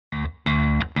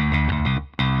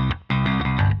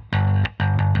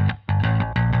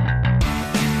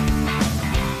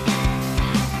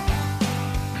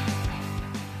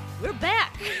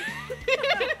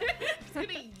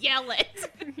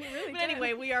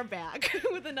right, we are back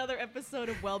with another episode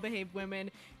of Well-Behaved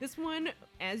Women. This one,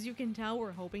 as you can tell,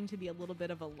 we're hoping to be a little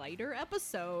bit of a lighter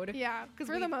episode. Yeah,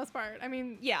 for the most part. I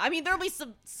mean, there'll be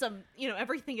some,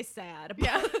 everything is sad.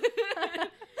 Yeah. But,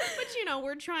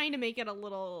 we're trying to make it a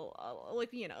little,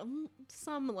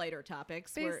 some lighter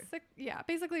topics.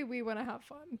 Basically we want to have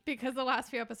fun because the last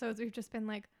few episodes we've just been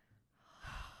like,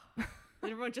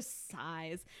 everyone just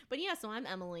sighs. But yeah, so I'm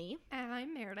Emily. And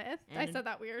I'm Meredith. I said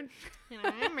that weird. And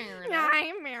I'm Meredith.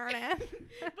 I'm Meredith.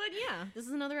 But yeah, this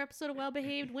is another episode of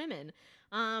Well-Behaved Women.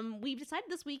 We've decided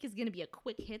this week is going to be a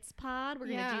quick hits pod. We're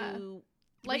going to do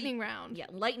lightning round. Yeah,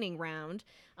 lightning round.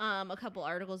 A couple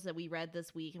articles that we read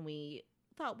this week and we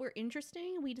thought were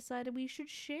interesting. We decided we should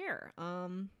share. All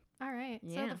right.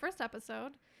 Yeah. So the first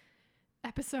episode.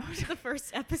 The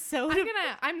first episode.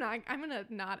 I'm gonna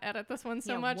not edit this one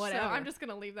so much. Whatever. So I'm just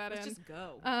gonna leave that in. Let's just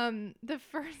go. The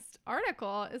first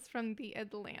article is from The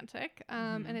Atlantic,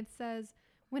 and it says,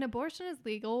 when abortion is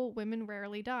legal, women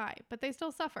rarely die, but they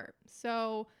still suffer.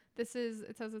 So it says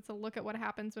it's a look at what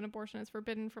happens when abortion is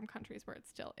forbidden from countries where it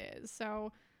still is.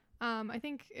 So I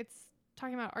think it's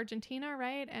talking about Argentina,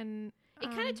 right? And it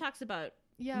kind of talks about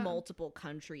multiple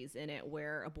countries in it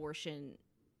where abortion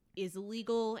is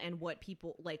illegal and what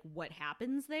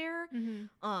happens there.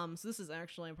 So this is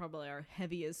actually probably our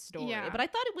heaviest story, but I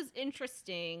thought it was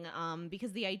interesting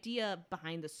because the idea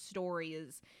behind the story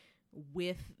is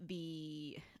with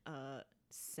the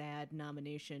sad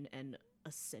nomination and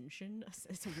ascension.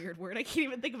 It's a weird word. I can't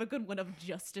even think of a good one of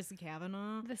Justice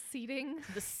Kavanaugh. The seating.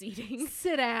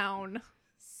 Sit down,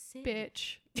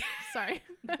 bitch. Sorry.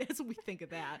 That's what we think of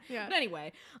that. Yeah. But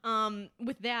anyway,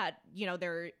 with that,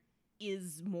 there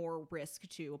is more risk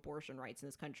to abortion rights in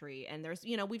this country. And there's,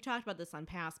 we've talked about this on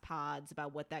past pods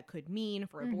about what that could mean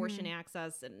for abortion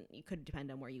access, and it could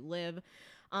depend on where you live.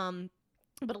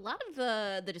 But a lot of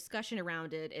the discussion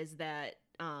around it is that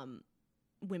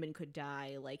women could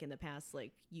die, like in the past,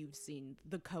 like you've seen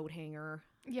the coat hanger.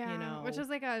 Yeah, which is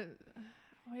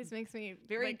always makes me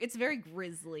it's very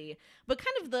grisly. But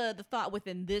kind of the thought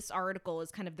within this article is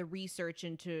kind of the research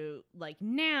into like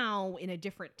now in a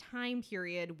different time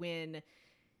period when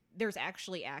there's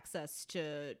actually access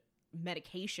to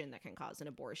medication that can cause an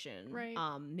abortion. Right.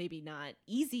 Maybe not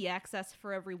easy access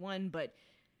for everyone, but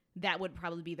that would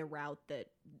probably be the route that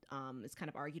is kind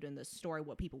of argued in the story,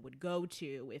 what people would go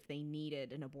to if they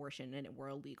needed an abortion and it were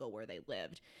illegal where they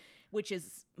lived, which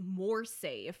is more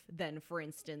safe than, for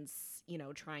instance,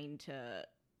 trying to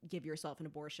give yourself an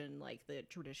abortion like the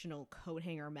traditional coat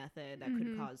hanger method that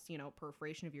could cause,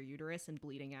 perforation of your uterus and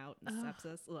bleeding out and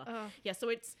sepsis. Yeah,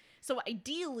 so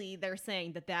ideally they're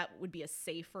saying that would be a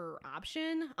safer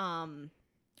option.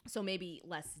 So maybe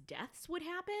less deaths would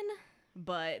happen,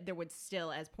 but there would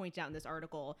still, as pointed out in this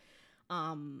article,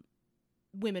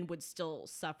 women would still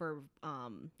suffer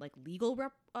like legal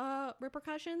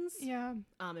repercussions. Yeah.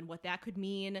 And what that could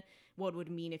mean, what it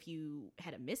would mean if you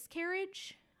had a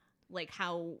miscarriage.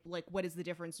 What is the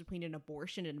difference between an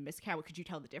abortion and a miscarriage? Could you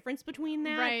tell the difference between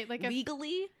that? Right. Like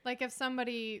legally? If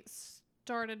somebody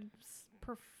started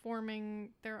performing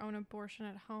their own abortion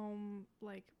at home,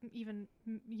 like even,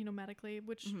 medically,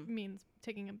 which means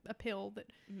taking a pill that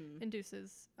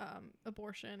induces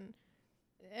abortion,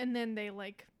 and then they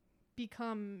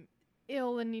become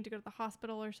ill and need to go to the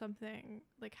hospital or something,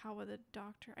 like how would the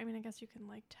doctor, I guess you can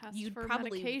test for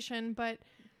medication, but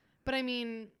I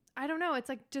mean, I don't know. It's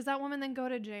does that woman then go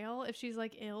to jail if she's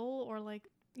ill or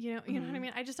you know what I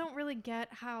mean? I just don't really get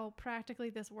how practically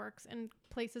this works in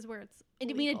places where it's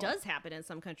illegal. I mean, it does happen in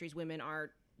some countries. Women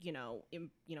are,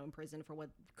 imprisoned for what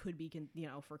could be,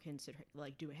 for consider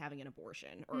having an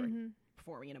abortion or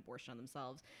performing an abortion on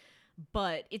themselves.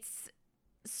 But it's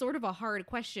sort of a hard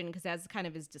question because, as kind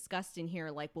of is discussed in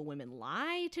here, will women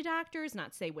lie to doctors,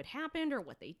 not say what happened or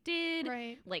what they did?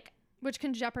 Right. Which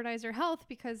can jeopardize your health,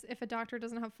 because if a doctor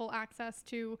doesn't have full access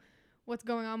to what's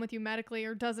going on with you medically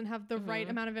or doesn't have the right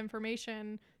amount of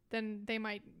information, then they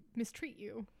might mistreat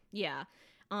you. Yeah.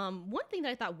 One thing that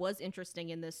I thought was interesting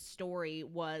in this story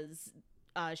was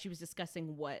she was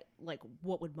discussing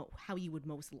how you would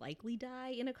most likely die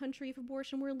in a country if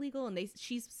abortion were illegal, and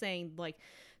she's saying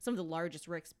some of the largest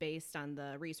risks based on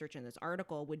the research in this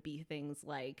article would be things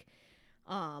like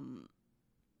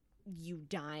you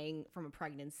dying from a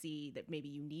pregnancy that maybe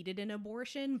you needed an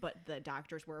abortion, but the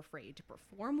doctors were afraid to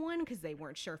perform one because they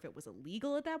weren't sure if it was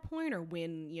illegal at that point, or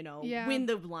when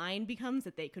the line becomes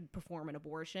that they could perform an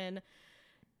abortion.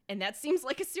 And that seems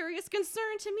like a serious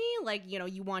concern to me.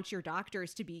 You want your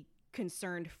doctors to be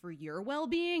concerned for your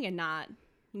well-being and not,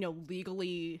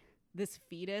 legally this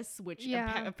fetus, which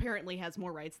apparently has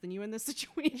more rights than you in this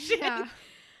situation. Yeah.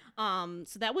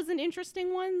 So that was an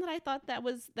interesting one that I thought that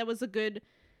was a good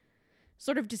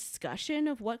sort of discussion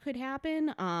of what could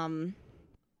happen.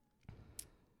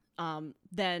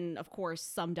 Then of course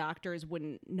some doctors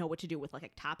wouldn't know what to do with like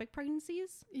ectopic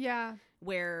pregnancies. Yeah.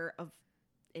 Where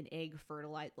an egg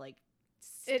fertilized like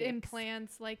it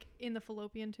implants like in the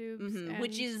fallopian tubes,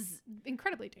 which is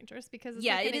incredibly dangerous because it's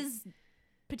it is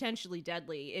potentially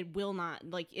deadly. It will not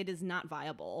it is not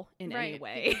viable in any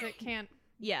way because it can't.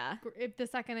 If the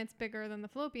second it's bigger than the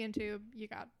fallopian tube, you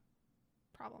got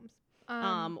problems.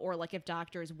 Or like if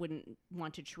doctors wouldn't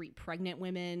want to treat pregnant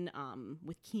women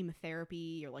with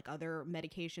chemotherapy or like other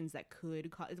medications that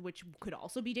which could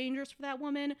also be dangerous for that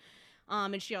woman.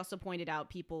 And she also pointed out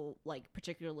people like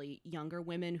particularly younger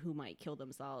women who might kill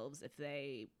themselves if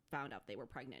they found out they were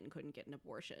pregnant and couldn't get an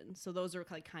abortion. So those are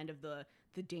like kind of the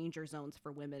danger zones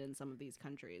for women in some of these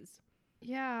countries.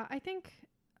 Yeah, I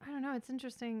don't know. It's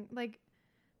interesting. Like,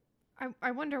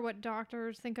 I wonder what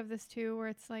doctors think of this too, where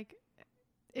it's like,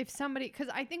 if somebody, because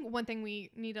I think one thing we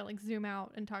need to like zoom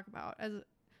out and talk about as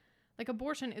like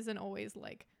abortion isn't always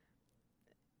like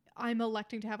I'm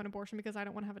electing to have an abortion because I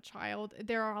don't want to have a child.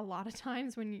 There are a lot of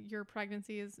times when your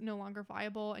pregnancy is no longer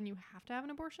viable and you have to have an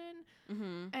abortion.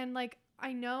 And like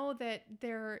I know that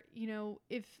there,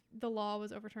 if the law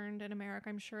was overturned in America,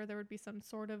 I'm sure there would be some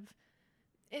sort of,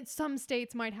 some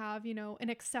states might have, an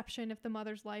exception if the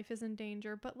mother's life is in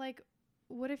danger. But like,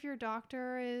 what if your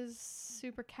doctor is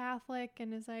super Catholic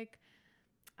and is like,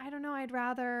 I don't know, I'd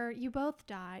rather you both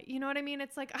die. You know what I mean?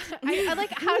 It's like, I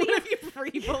like, how do you prefer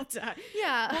you both die?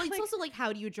 Yeah. Well, it's also like,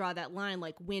 how do you draw that line?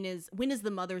 Like, when is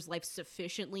the mother's life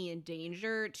sufficiently in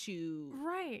danger to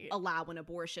allow an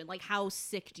abortion? Like, how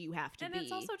sick do you have to be? And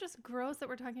it's also just gross that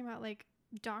we're talking about like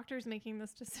doctors making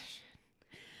this decision.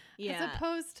 Yeah. As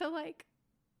opposed to like,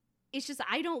 it's just,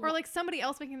 or like somebody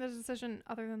else making the decision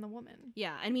other than the woman.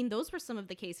 Yeah. I mean, those were some of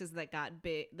the cases that got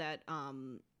big, that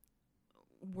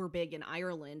were big in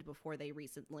Ireland before they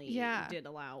recently did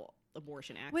allow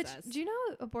abortion access. Which, do you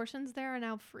know abortions there are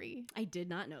now free? I did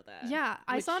not know that. Yeah.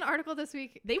 I saw an article this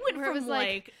week. They went from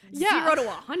like 0 to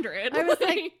 100. I was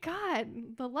like,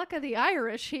 God, the luck of the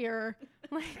Irish here.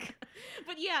 Like,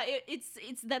 but yeah,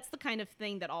 it's that's the kind of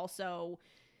thing that also,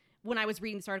 when I was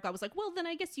reading this article, I was like, well, then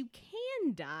I guess you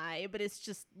can die, but it's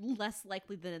just less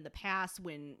likely than in the past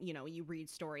when, you read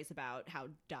stories about how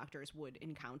doctors would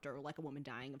encounter like a woman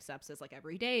dying of sepsis like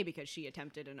every day because she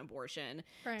attempted an abortion.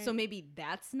 Right. So maybe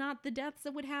that's not the deaths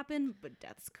that would happen, but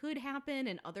deaths could happen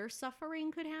and other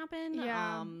suffering could happen.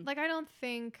 Yeah. Like, I don't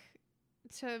think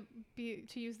to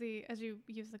use as you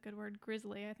use the good word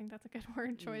grisly, I think that's a good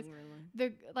word choice. Really?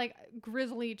 The like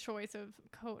grisly choice of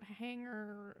coat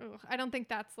hanger, I don't think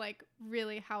that's like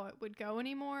really how it would go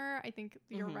anymore. I think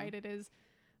you're right, it is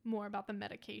more about the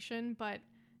medication, but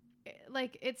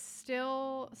like it's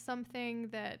still something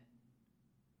that,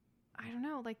 I don't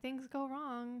know, like things go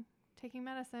wrong taking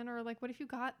medicine, or like what if you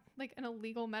got like an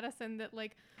illegal medicine that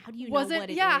like how do you know what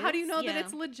it is? How do you know that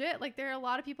it's legit? Like there are a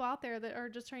lot of people out there that are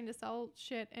just trying to sell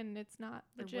shit and it's not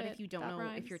legit. Or what if you don't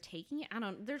know if you're taking it? I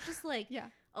don't, there's just like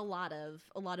a lot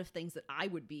of things that I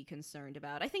would be concerned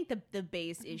about. I think the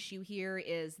base issue here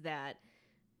is that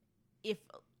if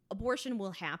abortion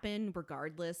will happen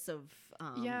regardless of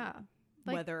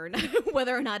like,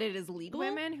 whether or not it is legal.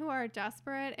 Women who are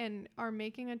desperate and are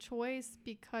making a choice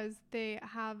because they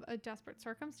have a desperate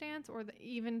circumstance, or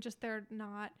even just they're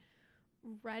not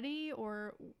ready,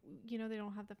 or they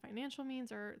don't have the financial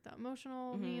means or the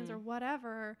emotional means or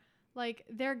whatever, like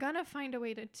they're gonna find a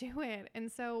way to do it.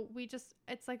 And so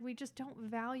it's like we just don't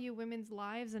value women's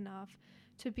lives enough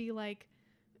to be like,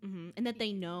 and that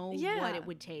they know what it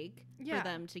would take for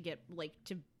them to get like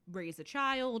to raise a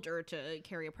child or to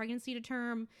carry a pregnancy to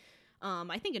term.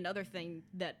 I think another thing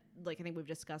that like I think we've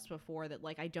discussed before, that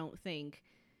like I don't think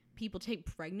people take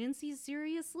pregnancy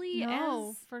seriously.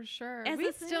 No, for sure.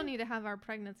 We still need to have our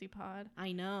pregnancy pod.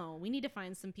 I know. We need to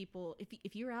find some people,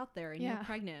 if you're out there and you're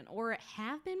pregnant or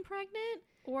have been pregnant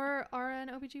or are an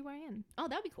OBGYN. Oh,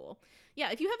 that'd be cool.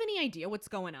 Yeah, if you have any idea what's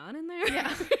going on in there.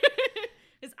 Yeah.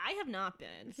 Because I have not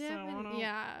been. So I don't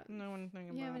know anything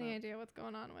about it. You have any idea what's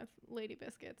going on with Lady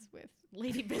Biscuits?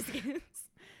 Lady Biscuits.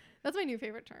 That's my new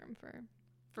favorite term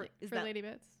for Lady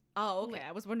Bits. Oh, okay.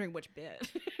 I was wondering which bit.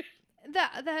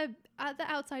 The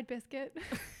outside biscuit.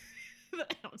 The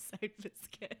outside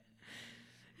biscuit.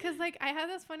 Because like I had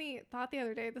this funny thought the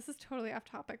other day. This is totally off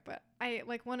topic, but I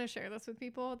like want to share this with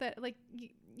people, that like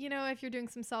if you're doing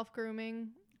some self grooming,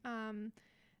 and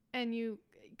you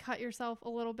cut yourself a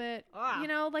little bit,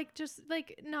 like just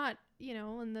like not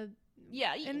in the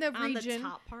Yeah, in the on region, the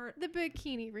top part, the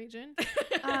bikini region.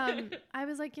 I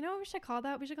was like, you know what we should call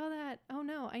that? We should call that, oh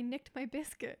no, I nicked my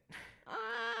biscuit.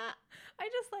 I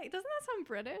just like, doesn't that sound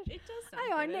British? It does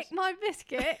sound I British. nicked my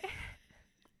biscuit.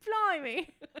 Blimey.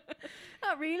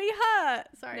 That really hurt.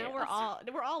 Sorry. Now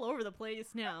we're all over the place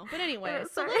now. But anyway,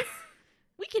 so Sorry.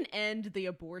 we can end the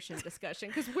abortion discussion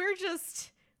because we're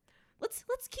just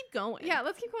let's keep going. Yeah,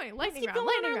 let's keep going. Lightning keep round.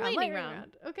 going on Lightning our round. lightning Lightning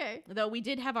round. round. Okay. Though we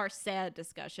did have our sad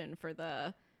discussion for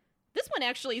this one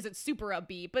actually isn't super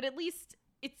upbeat, but at least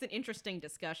it's an interesting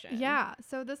discussion. Yeah.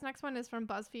 So this next one is from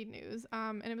BuzzFeed News.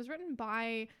 And it was written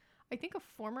by, I think, a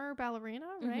former ballerina,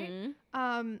 right? Mhm.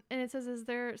 And it says, is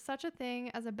there such a thing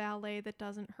as a ballet that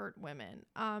doesn't hurt women?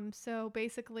 So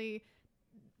basically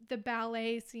the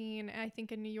ballet scene, I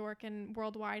think in New York and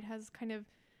worldwide, has kind of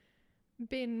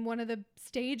been one of the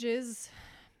stages,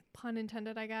 pun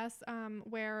intended, I guess,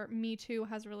 where Me Too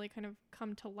has really kind of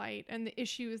come to light, and the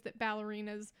issues that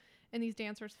ballerinas and these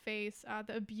dancers face,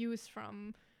 the abuse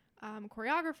from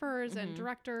choreographers and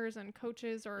directors and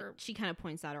coaches, or She kind of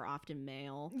points out are often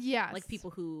male. yes, Like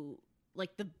people who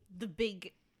like the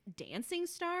big dancing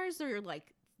stars are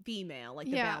like female, like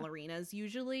the ballerinas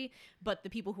usually, but the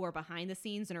people who are behind the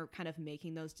scenes and are kind of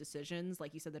making those decisions,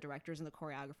 like you said, the directors and the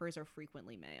choreographers are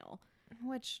frequently male.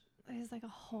 which is like a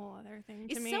whole other thing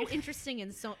to It's me. so interesting,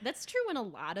 and so that's true in a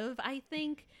lot of, I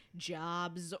think,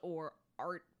 jobs or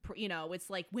art. It's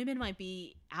like women might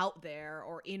be out there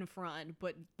or in front,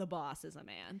 but the boss is a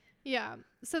man. Yeah.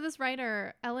 So this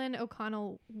writer, Ellen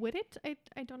O'Connell Whitted,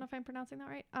 I don't know if I'm pronouncing that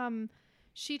right.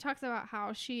 She talks about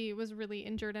how she was really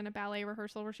injured in a ballet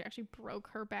rehearsal where she actually broke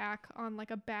her back on like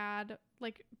a bad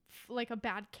like a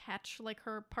bad catch. Like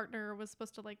her partner was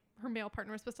supposed to her male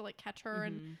partner was supposed to catch her,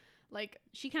 and like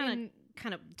she kind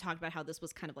of talked about how this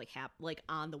was kind of like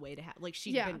on the way to like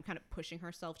she'd been kind of pushing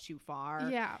herself too far.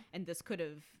 Yeah. And this could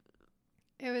have.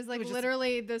 It was like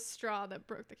literally the straw that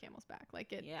broke the camel's back.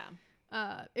 Like it.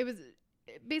 Yeah. It was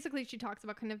basically, she talks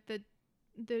about kind of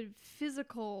the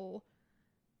physical,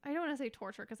 I don't want to say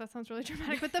torture because that sounds really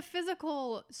dramatic, but the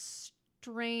physical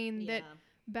strain that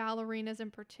ballerinas in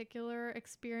particular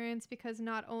experience, because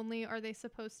not only are they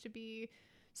supposed to be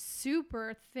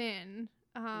super thin,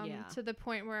 to the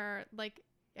point where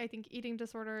I think eating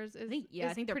disorders is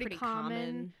I think they're pretty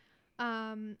common.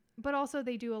 But also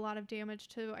they do a lot of damage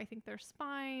to, I think, their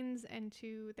spines and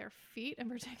to their feet in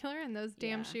particular, and those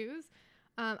damn shoes.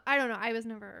 I don't know. I was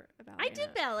never a ballerina. I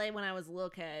did ballet when I was a little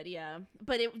kid, yeah.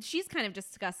 But she's kind of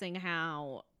discussing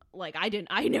how I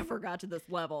never got to this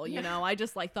level, you know. I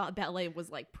just thought ballet was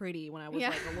pretty when I was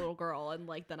a little girl, and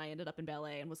then I ended up in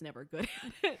ballet and was never good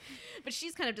at it. But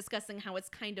she's kind of discussing how it's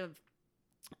kind of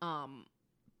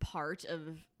part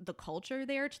of the culture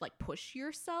there to push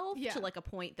yourself to a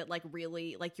point that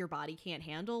really your body can't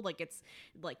handle. It's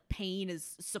pain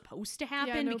is supposed to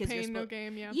happen no because pain, you're no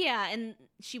game. And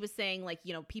she was saying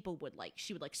people would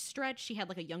she would stretch. She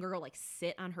had a younger girl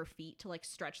sit on her feet to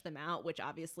stretch them out, which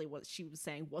obviously she was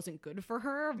saying wasn't good for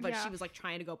her, but she was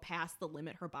trying to go past the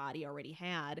limit her body already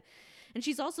had. And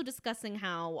she's also discussing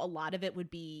how a lot of it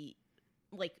would be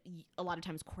a lot of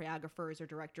times choreographers or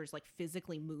directors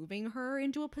physically moving her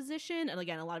into a position, and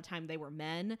again, a lot of time they were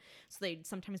men, so they'd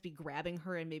sometimes be grabbing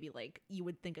her in maybe you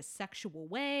would think a sexual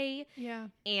way,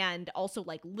 and also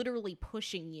literally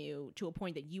pushing you to a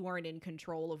point that you aren't in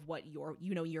control of what your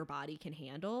body can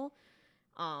handle.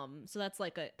 So that's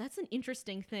that's an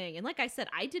interesting thing. And like I said,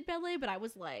 I did ballet, but I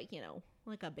was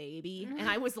a baby, and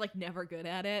I was never good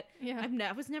at it.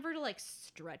 I was never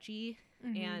stretchy,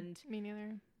 and me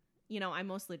neither. I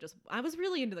mostly I was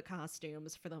really into the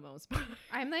costumes for the most part.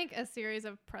 I'm a series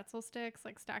of pretzel sticks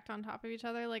stacked on top of each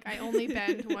other. I only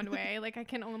bend one way. I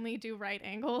can only do right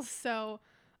angles. So,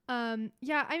 I mean,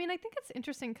 I think it's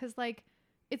interesting because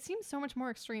it seems so much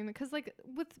more extreme because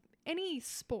with any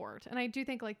sport, and I do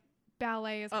think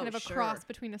ballet is kind of a cross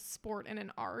between a sport and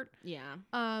an art. Yeah.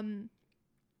 And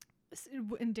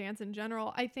dance in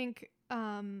general, I think,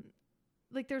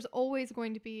 there's always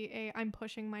going to be I'm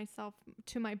pushing myself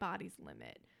to my body's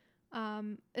limit,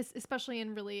 especially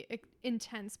in really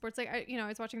intense sports. I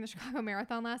was watching the Chicago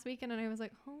Marathon last weekend, and I was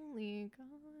like, holy God,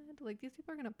 these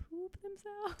people are gonna poop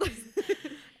themselves.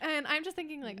 And I'm just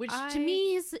thinking which to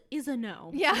me is a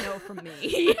no. Yeah, no from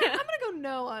me. I'm gonna go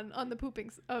no on the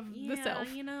pooping of the self.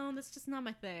 That's just not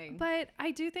my thing. But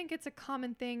I do think it's a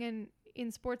common thing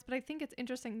in sports. But I think it's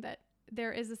interesting that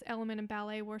there is this element in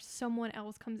ballet where someone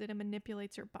else comes in and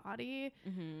manipulates your body.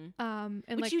 And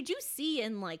which you do see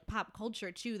in pop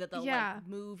culture too, that they'll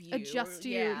move you, adjust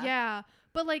you.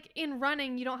 But in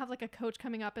running, you don't have a coach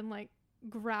coming up and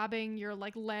grabbing your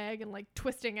like leg and like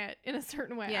twisting it in a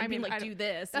certain way. Yeah, I mean, like do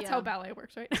this. That's how ballet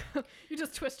works, right? You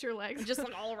just twist your legs. Just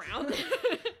like all around.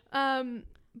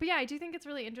 But yeah, I do think it's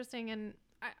really interesting. And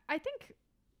I think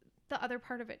the other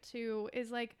part of it too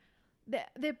is like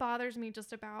that bothers me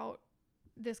just about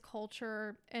this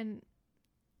culture, and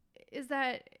is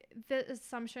that the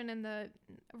assumption and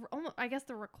I guess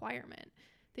the requirement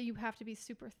that you have to be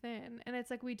super thin. And it's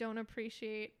like, we don't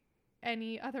appreciate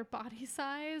any other body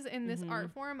size in this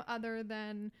art form other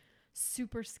than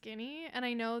super skinny. And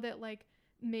I know that like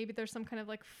maybe there's some kind of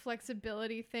like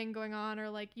flexibility thing going on, or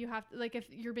like you have to, like if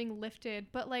you're being lifted,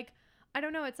 but like I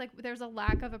don't know, it's like there's a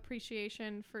lack of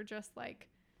appreciation for just like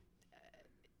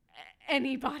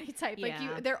any body type.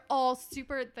 Like they're all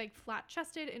super like flat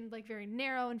chested and like very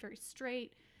narrow and very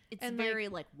straight. It's and very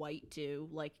like white too,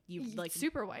 like you like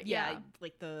super white.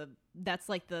 Like that's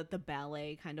like the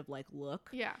ballet kind of like look.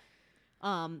 Yeah.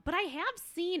 But I have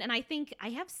seen, and I think I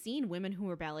have seen women who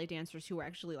are ballet dancers who are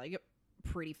actually like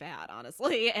pretty fat,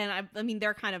 honestly. And I mean,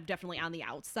 they're kind of definitely on the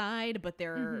outside, but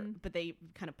but they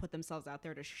kind of put themselves out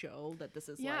there to show that this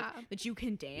is like that you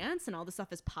can dance and all this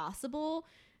stuff is possible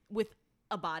with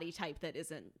a body type that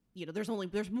isn't, you know,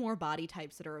 there's more body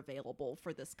types that are available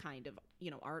for this kind of, you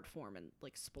know, art form and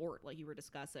like sport, like you were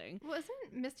discussing. Well,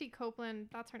 isn't Misty Copeland,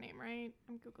 that's her name, right?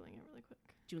 I'm Googling it really quick.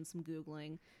 Doing some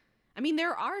Googling. I mean,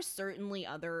 there are certainly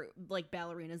other like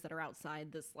ballerinas that are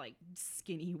outside this like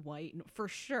skinny white for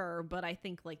sure, but I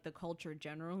think like the culture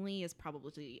generally is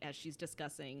probably, as she's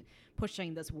discussing,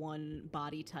 pushing this one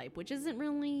body type, which isn't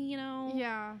really, you know.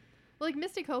 Yeah. Well, like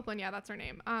Misty Copeland, yeah, that's her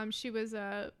name. She was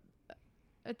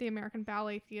at the American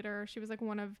Ballet Theater. She was like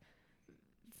one of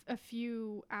a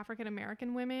few African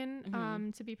American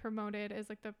women to be promoted as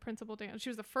like the principal dancer. She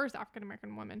was the first African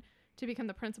American woman to become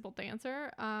the principal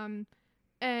dancer.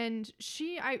 And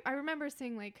I remember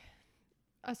seeing like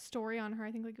a story on her,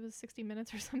 I think like it was 60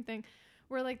 Minutes or something,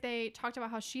 where like they talked about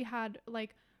how she had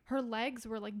like her legs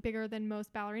were like bigger than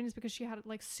most ballerinas because she had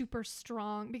like super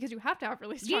strong, because you have to have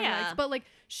really strong legs, but like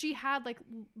she had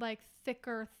like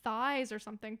thicker thighs or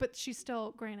something, but she's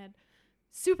still, granted,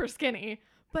 super skinny.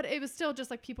 But it was still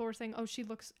just like people were saying, oh, she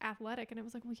looks athletic. And it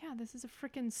was like, well, yeah, this is a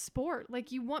freaking sport.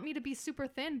 Like, you want me to be super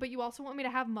thin, but you also want me to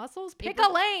have muscles? Pick a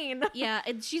lane. Yeah.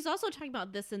 And she's also talking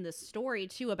about this in this story,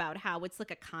 too, about how it's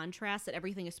like a contrast that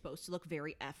everything is supposed to look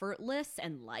very effortless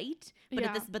and light.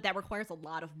 But, but that requires a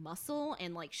lot of muscle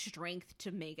and like strength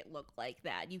to make it look like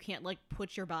that. You can't like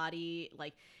put your body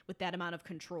like with that amount of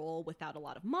control without a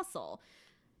lot of muscle.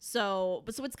 So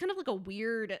it's kind of like a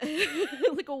weird,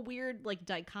 like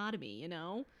dichotomy, you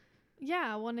know?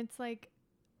 Yeah. When it's like,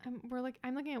 I'm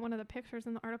looking at one of the pictures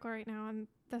in the article right now, and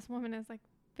this woman is like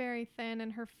very thin,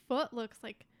 and her foot looks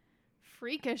like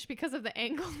freakish because of the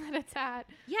angle that it's at.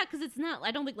 Yeah, because it's not,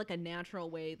 I don't think like a natural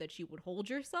way that you would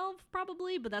hold yourself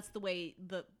probably, but that's the way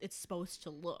it's supposed to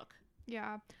look.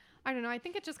 Yeah. I don't know. I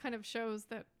think it just kind of shows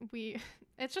that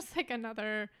it's just like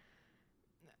another,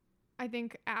 I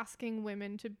think, asking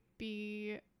women to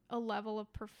be a level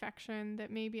of perfection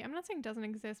that maybe, I'm not saying doesn't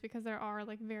exist, because there are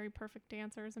like very perfect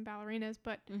dancers and ballerinas,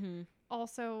 but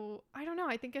also, I don't know,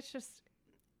 I think it's just,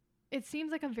 it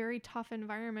seems like a very tough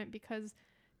environment because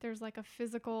there's like a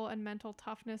physical and mental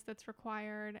toughness that's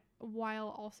required while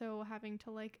also having to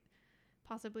like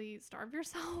possibly starve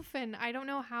yourself. And I don't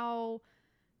know how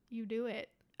you do it.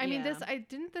 I mean,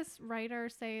 didn't this writer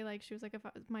say like, she was like, if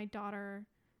my daughter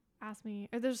asked me,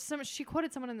 or she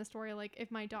quoted someone in the story, like, if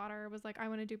my daughter was like, I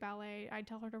want to do ballet, I'd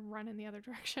tell her to run in the other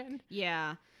direction.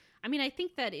 Yeah. I mean, I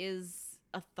think that is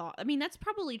a thought. I mean, that's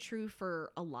probably true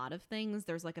for a lot of things.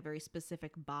 There's like a very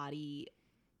specific body,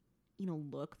 you know,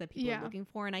 look that people are looking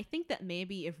for. And I think that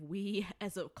maybe if we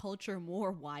as a culture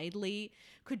more widely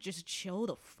could just chill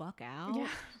the fuck out,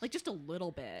 like just a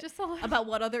little bit, about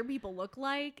what other people look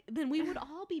like, then we would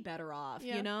all be better off,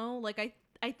 you know? Like,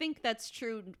 I think that's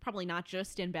true, probably not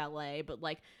just in ballet, but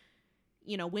like,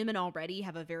 you know, women already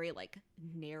have a very like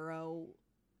narrow,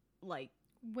 like,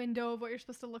 window of what you're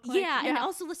supposed to look like. Yeah, and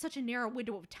also such a narrow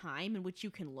window of time in which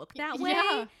you can look that way.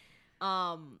 Yeah.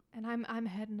 And I'm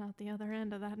heading out the other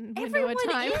end of that window everyone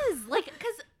of time. Is like,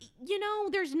 because you know,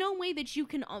 there's no way that you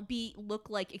can look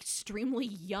like extremely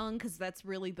young, because that's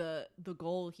really the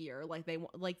goal here. Like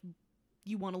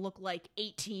you want to look like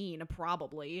 18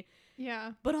 probably.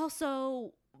 Yeah. But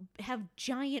also have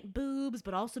giant boobs,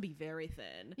 but also be very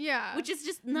thin. Yeah. Which is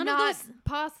just none of those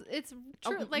it's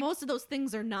true. Like, most of those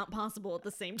things are not possible at the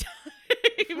same time.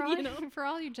 For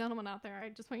all you gentlemen out there, I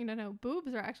just want you to know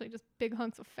boobs are actually just big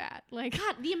hunks of fat. Like,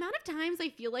 God, the amount of times I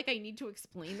feel like I need to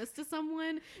explain this to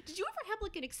someone. Did you ever have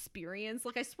like an experience?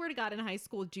 Like, I swear to God, in high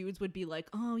school, dudes would be like,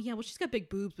 "Oh yeah, well she's got big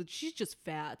boobs, but she's just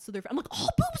fat." So I'm like, "All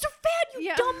boobs are fat,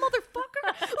 you dumb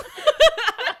motherfucker."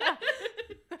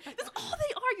 That's all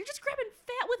they are. You're just grabbing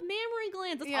fat with mammary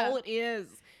glands. That's all it is.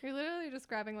 You're literally just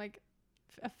grabbing like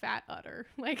a fat udder.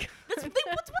 Like that's what they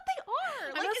are.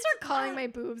 I'm gonna start calling my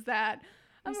boobs that.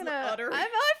 I felt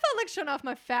like showing off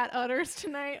my fat udders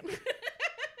tonight. I'm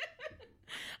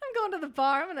going to the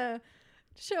bar. I'm gonna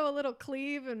show a little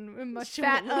cleave and my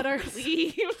fat udders.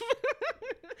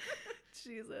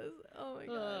 Jesus. Oh my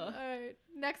God. All right.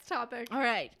 Next topic. All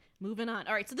right. Moving on.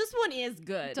 All right, so this one is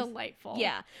good. Delightful.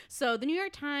 Yeah. So the New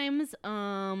York Times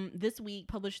this week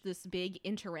published this big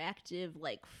interactive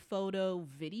like photo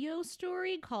video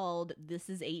story called This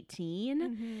Is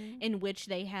 18, in which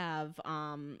they have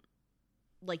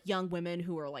like young women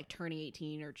who are like turning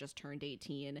 18 or just turned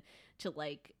 18 to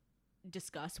like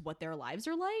discuss what their lives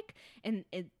are like. And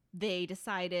they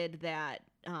decided that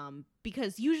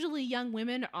because usually young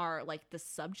women are like the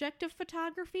subject of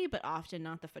photography, but often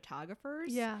not the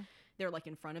photographers. Yeah. They're like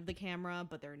in front of the camera,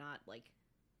 but they're not like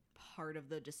part of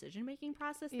the decision-making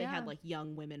process. They had like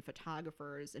young women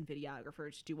photographers and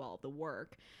videographers do all of the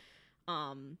work.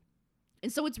 And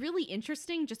so it's really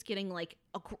interesting just getting like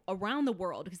around the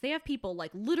world, because they have people like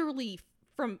literally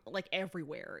from like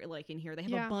everywhere, like in here. They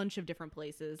have a bunch of different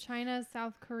places. China,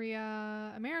 South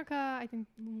Korea, America, I think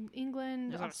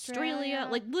England, Australia,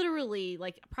 like literally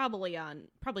like probably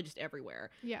just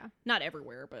everywhere. Yeah. Not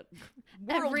everywhere, but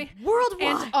worldwide.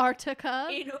 Antarctica.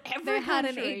 In every they had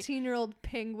country. an 18-year-old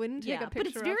penguin take a picture. But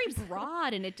it's very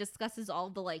broad, and it discusses all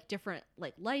the like different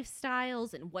like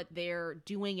lifestyles and what they're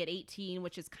doing at 18,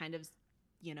 which is kind of,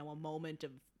 you know, a moment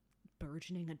of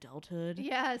burgeoning adulthood.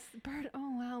 Yes.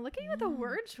 Oh wow, look at you with the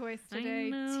word choice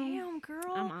today. Damn,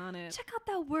 girl, I'm on it. Check out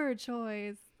that word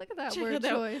choice. Look at that word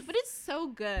choice. But it's so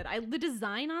good. The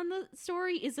design on the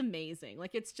story is amazing.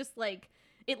 Like, it's just like,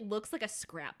 it looks like a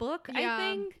scrapbook. I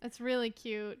think it's really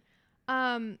cute.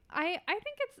 I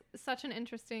think it's such an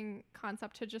interesting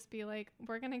concept to just be like,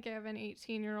 we're gonna give an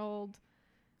 18-year-old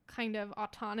kind of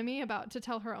autonomy to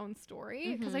tell her own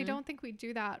story, because I don't think we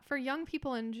do that for young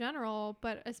people in general,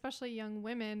 but especially young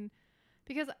women,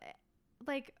 because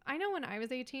like I know when I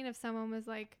was 18, if someone was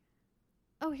like,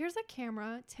 oh, here's a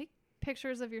camera, take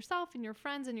pictures of yourself and your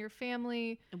friends and your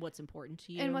family and what's important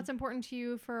to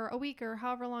you for a week or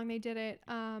however long they did it.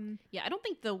 I don't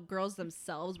think the girls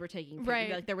themselves were taking pictures.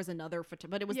 Right. Like there was another but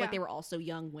it was like they were also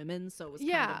young women, so it was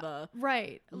kind of a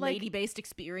lady-based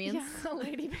experience. Yeah,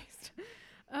 lady-based.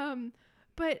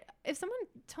 But if someone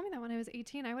told me that when I was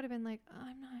 18, I would have been like,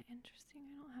 I'm not interesting.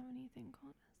 I don't have anything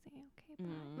cool to say. Okay,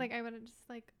 bye. Like I would have just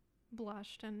like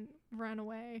blushed and run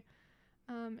away,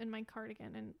 in my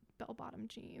cardigan and bell-bottom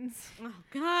jeans. Oh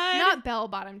God! Not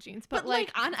bell-bottom jeans, but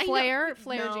like flare jeans.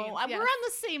 We're on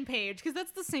the same page, because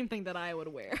that's the same thing that I would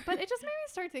wear. But it just made me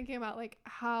start thinking about like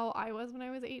how I was when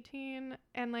I was 18,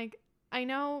 and like I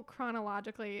know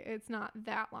chronologically it's not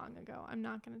that long ago. I'm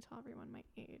not going to tell everyone my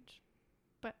age.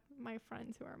 But my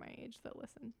friends who are my age that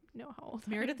listen know how old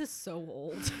Meredith is so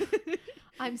old.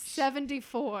 I'm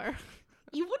 74.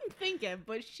 You wouldn't think it,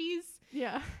 but she's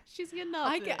getting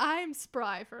up. I'm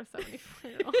spry for a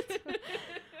 74-year-old.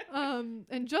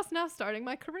 And just now starting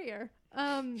my career.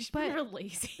 But you're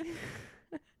lazy.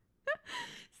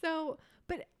 So,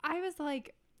 but I was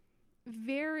like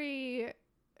a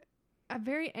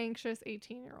very anxious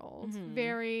 18-year-old.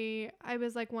 I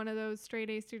was like one of those straight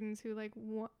A students who like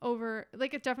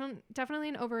definitely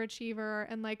an overachiever,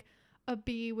 and like a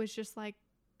B was just like,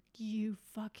 you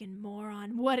fucking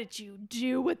moron, what did you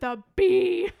do with a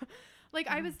B? Like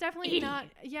I was definitely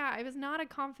I was not a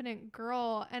confident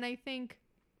girl, and I think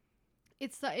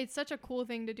it's such a cool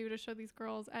thing to do to show these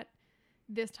girls at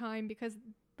this time, because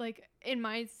like in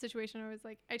my situation, I was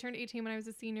like, I turned 18 when I was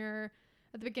a senior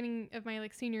at the beginning of my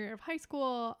like senior year of high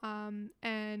school,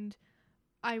 and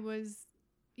I was,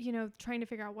 you know, trying to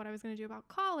figure out what I was going to do about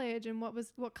college and what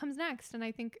comes next. And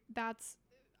I think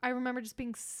I remember just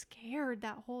being scared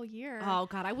that whole year. Oh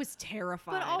God, I was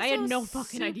terrified. I had no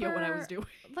fucking idea what I was doing.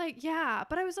 Like, yeah,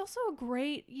 but it was also a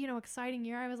great, you know, exciting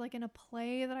year. I was like in a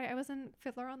play that I was in,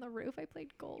 Fiddler on the Roof. I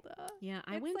played Golda. Yeah,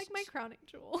 it's like my crowning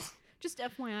jewel. Just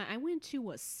FYI, I went to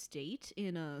a state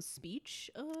in a speech.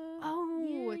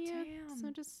 Damn. So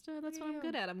just that's what I'm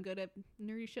good at. I'm good at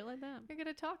nerdy shit like that. You're good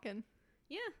at talking.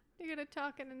 Yeah. You're good at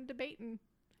talking and debating.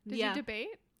 Did you debate?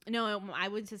 No, I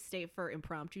went to state for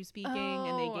impromptu speaking,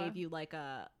 and they gave you like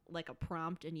a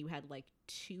prompt, and you had like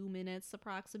 2 minutes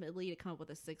approximately to come up with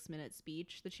a 6-minute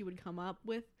speech that you would come up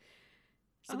with.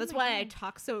 So that's why I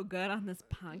talk so good on this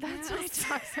podcast. That's why I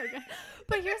talk so good.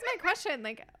 But here's my question: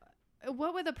 like,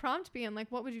 what would the prompt be, and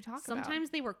like, what would you talk about?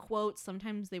 Sometimes they were quotes,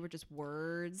 sometimes they were just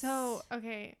words. So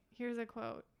okay, here's a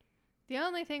quote: "The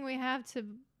only thing we have to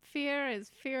fear is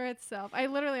fear itself." I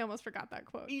literally almost forgot that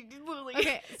quote.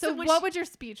 Okay, so what would your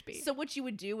speech be? So what you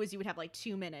would do is you would have like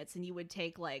 2 minutes, and you would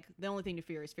take like, the only thing to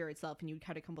fear is fear itself, and you would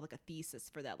kind of come up with like a thesis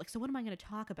for that. Like, so what am I going to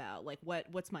talk about? Like,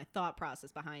 what's my thought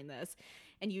process behind this?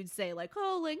 And you'd say like,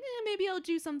 oh, like maybe I'll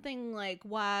do something like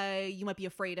why you might be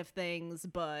afraid of things,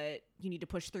 but you need to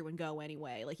push through and go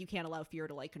anyway. Like, you can't allow fear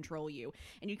to like control you.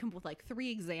 And you'd come up with like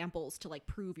 3 examples to like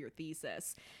prove your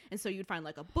thesis. And so you'd find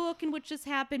like a book in which this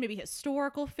happened, maybe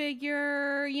historical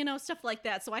figure, you know, stuff like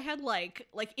that. So I had like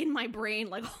in my brain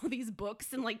like all these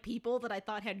books and like people that I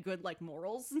thought had good like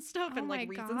morals and stuff and like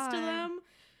reasons to them.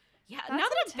 Yeah, that's now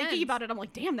that intense. I'm thinking about it, I'm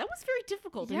like, damn, that was very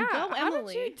difficult. Yeah, and go,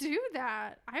 Emily. How did you do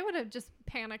that? I would have just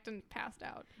panicked and passed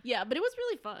out. Yeah, but it was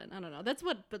really fun. I don't know. That's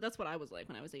what I was like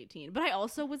when I was 18. But I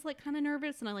also was like kind of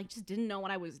nervous, and I like just didn't know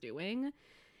what I was doing.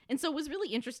 And so it was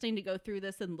really interesting to go through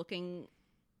this and looking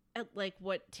at like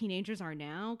what teenagers are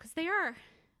now, because they are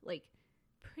like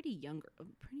pretty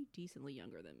decently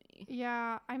younger than me.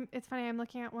 Yeah, it's funny. I'm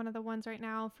looking at one of the ones right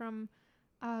now from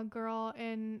a girl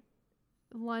in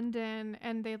London,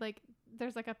 and they like,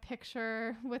 there's like a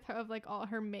picture with her of like all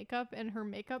her makeup and her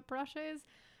makeup brushes,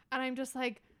 and I'm just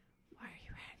like, why are you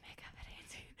wearing makeup at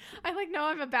 18? I like know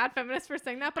I'm a bad feminist for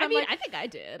saying that, but I think I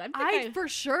did. I for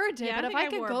sure did. Yeah, but if I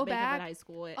could go back in high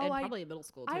school and probably in middle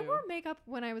school too. I wore makeup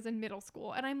when I was in middle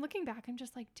school, and I'm looking back, I'm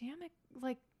just like, damn it,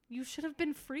 like you should have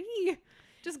been free.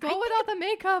 Just go without the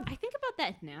makeup. I think about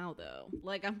that now, though.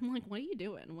 Like, I'm like, what are you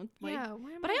doing? But I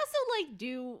also,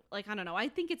 like, I don't know. I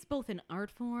think it's both an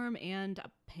art form and a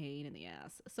pain in the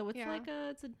ass. So it's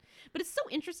but it's so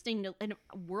interesting and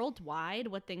worldwide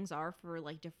what things are for,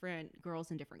 like, different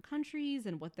girls in different countries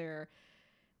and what they're,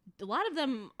 a lot of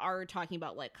them are talking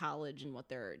about, like, college and what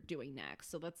they're doing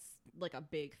next. So that's, like, a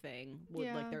big thing.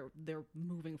 Like, they're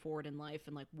moving forward in life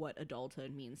and, like, what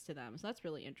adulthood means to them. So that's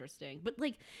really interesting. But,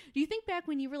 like, do you think back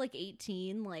when you were, like,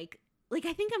 18, like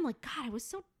I think I'm like, God, I was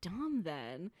so dumb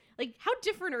then. Like, how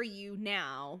different are you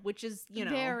now? Which is, you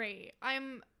know. Very.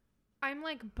 I'm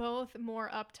like both more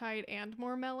uptight and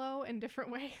more mellow in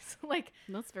different ways. Like,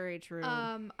 that's very true.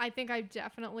 I think I've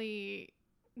definitely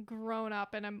grown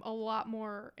up and I'm a lot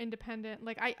more independent.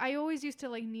 Like I always used to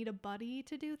like need a buddy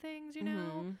to do things, you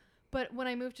know. But when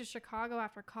I moved to Chicago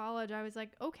after college, I was like,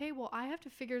 okay, well, I have to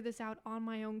figure this out on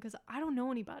my own because I don't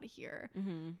know anybody here.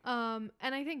 And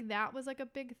I think that was like a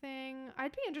big thing.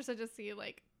 I'd be interested to see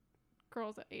like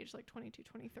girls at age like 22,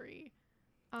 23.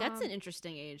 That's an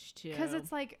interesting age too. Because it's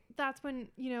like, that's when,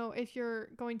 you know, if you're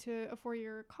going to a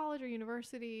 4-year college or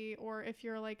university, or if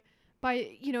you're like,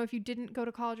 if you didn't go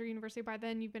to college or university by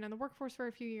then, you've been in the workforce for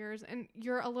a few years and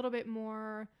you're a little bit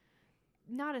more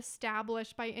not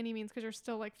established by any means because you're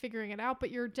still like figuring it out,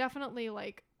 but you're definitely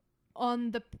like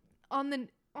on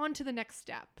to the next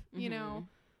step, you know,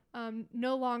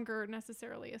 no longer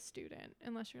necessarily a student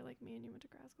unless you're like me and you went to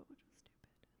grad school, which was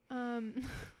stupid.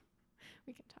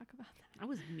 We can talk about that. I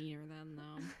was meaner then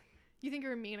though. You think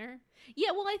you're meaner? Yeah,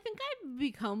 well, I think I've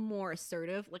become more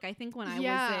assertive. Like, I think when I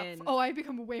was in... Oh, I've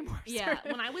become way more assertive.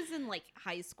 Yeah, when I was in, like,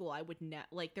 high school, I would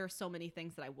like, there are so many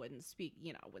things that I wouldn't speak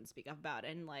up about.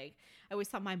 And, like, I always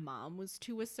thought my mom was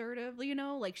too assertive, you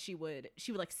know? Like, she would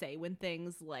like, say when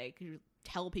things, like...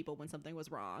 tell people when something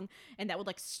was wrong, and that would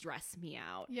like stress me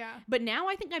out. Yeah. But now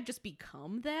I think I've just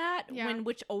become that, yeah.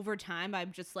 which over time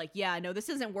I'm just like, yeah, no, this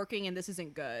isn't working and this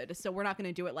isn't good, so we're not going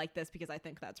to do it like this because I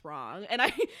think that's wrong. And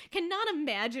I cannot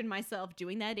imagine myself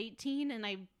doing that at 18, and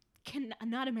I can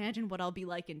not imagine what I'll be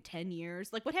like in 10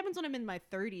 years. Like, what happens when I'm in my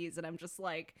 30s and I'm just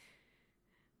like,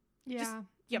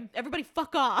 everybody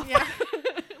fuck off. Yeah.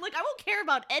 Like, I won't care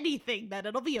about anything then.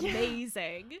 It'll be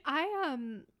amazing.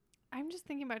 I'm just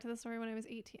thinking back to the story when I was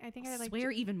 18. I think I like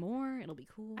swear even more. It'll be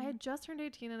cool. I had just turned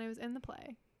 18 and I was in the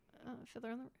play,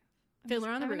 Fiddler on the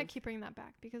Roof. I'm gonna keep bringing that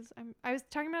back because I was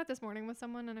talking about it this morning with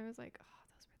someone and I was like, oh,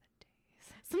 those were the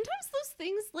days. Sometimes those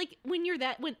things, like when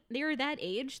they're that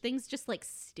age, things just like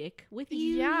stick with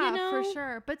you. Yeah, you know? for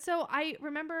sure. But so I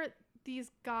remember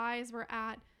these guys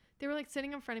they were like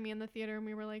sitting in front of me in the theater and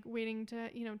we were like waiting to,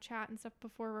 you know, chat and stuff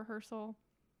before rehearsal.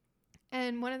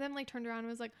 And one of them like turned around and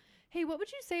was like, hey, what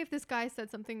would you say if this guy said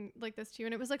something like this to you?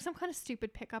 And it was like some kind of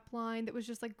stupid pickup line that was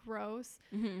just like gross.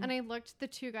 Mm-hmm. And I looked the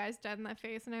two guys dead in the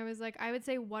face and I was like, I would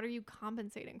say, what are you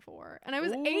compensating for? And I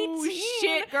was Ooh, 18.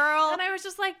 shit, girl. And I was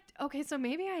just like, okay, so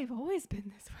maybe I've always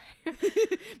been this way.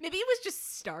 Maybe it was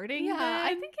just starting. Yeah, then.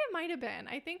 I think it might have been.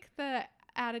 I think the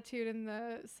attitude and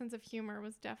the sense of humor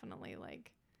was definitely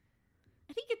like,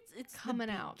 I think it's coming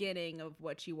the out. beginning of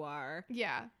what you are.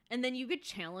 yeah, And then you get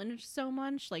challenged so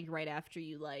much, like right after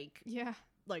you yeah.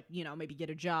 maybe get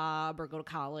a job or go to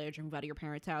college or move out of your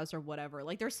parents' house or whatever.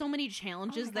 Like there's so many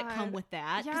challenges that come God. with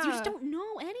that because you just Yeah. don't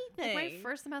know anything. Like my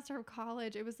first semester of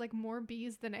college, it was like more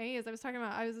B's than A's. I was talking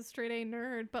about I was a straight A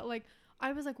nerd, but like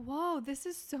I was like, whoa, this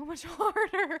is so much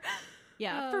harder.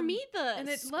 yeah, for me And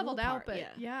it school leveled out, part, but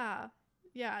yeah.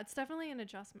 yeah, it's definitely an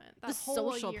adjustment. That The whole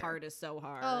social year. part is so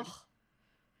hard. Ugh.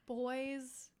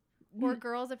 Boys or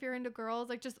girls, if you're into girls,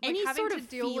 like just like Any having sort to of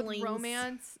deal with feelings.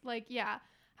 romance, like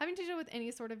having to deal with any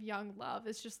sort of young love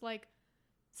is just like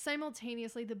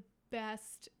simultaneously the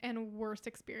best and worst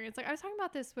experience. Like I was talking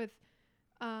about this with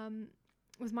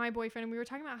my boyfriend, and we were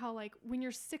talking about how like when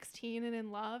you're 16 and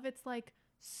in love, it's like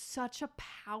such a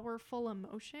powerful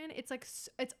emotion. It's like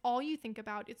it's all you think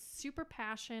about. It's super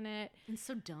passionate And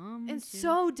so dumb. and too.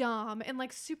 so dumb and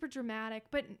like super dramatic.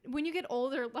 But when you get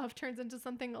older, love turns into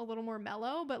something a little more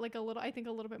mellow, but like I think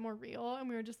a little bit more real. And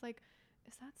we were just like,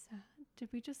 is that sad? Did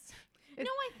we just No,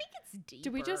 I think it's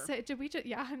deeper.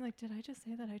 yeah, I'm like, did I just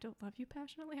say that I don't love you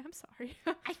passionately? I'm sorry.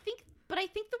 I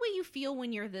think the way you feel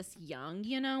when you're this young,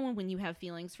 and when you have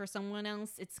feelings for someone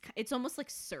else, it's almost like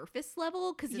surface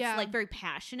level because it's Yeah. like very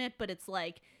passionate, but it's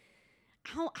like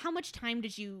how much time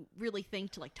did you really think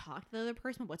to like talk to the other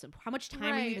person? How much time are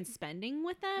you Right. even spending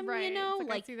with them? Right. It's I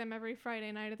like see them every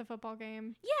Friday night at the football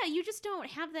game. yeah, you just don't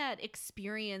have that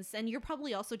experience, and you're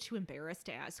probably also too embarrassed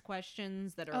to ask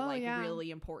questions that are yeah. really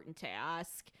important to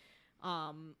ask.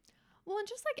 Well, and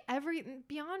just like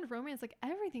beyond romance, like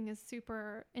everything is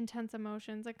super intense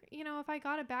emotions. Like, if I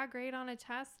got a bad grade on a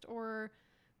test or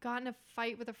got in a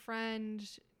fight with a friend,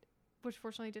 which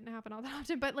fortunately didn't happen all that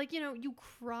often, but like, you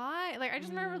cry. Like, I just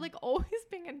remember like always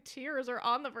being in tears or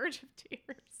on the verge of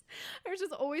tears. I was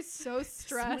just always so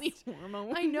stressed. So many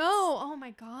hormones. I know. Oh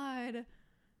my God.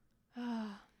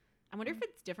 I wonder if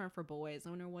it's different for boys. I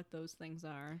wonder what those things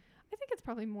are. I think it's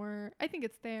probably more, I think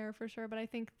it's there for sure, but I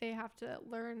think they have to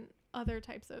learn other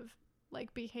types of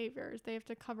like behaviors. They have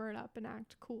to cover it up and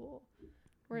act cool.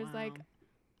 Whereas like, Wow.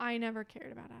 I never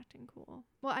cared about acting cool.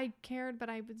 Well, I cared, but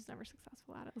I was never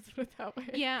successful at it. Let's put it that way.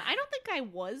 Yeah, I don't think I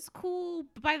was cool.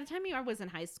 But by the time I was in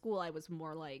high school, I was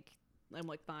more like, I'm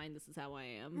like, fine, this is how I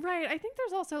am. Right. I think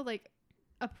there's also like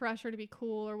a pressure to be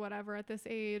cool or whatever at this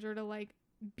age, or to like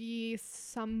be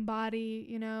somebody,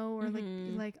 or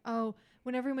Mhm. like, oh,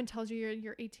 when everyone tells you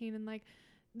you're 18 and like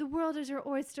the world is your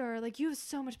oyster, like you have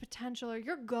so much potential or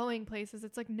you're going places,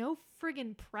 it's like no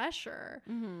friggin' pressure.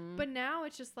 Mm-hmm. But now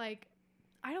it's just like,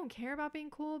 I don't care about being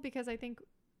cool, because I think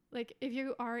like if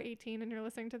you are 18 and you're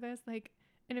listening to this, like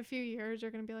in a few years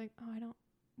you're gonna be like, oh,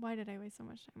 why did I waste so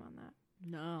much time on that?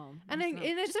 No. And it's not.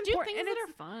 it's Just do important, things and that it's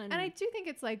are fun. and I do think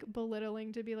it's like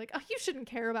belittling to be like, oh, you shouldn't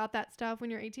care about that stuff when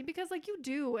you're 18, because like you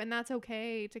do, and that's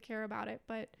okay to care about it.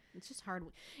 But It's just hard.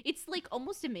 It's like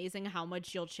almost amazing how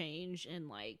much you'll change in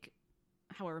like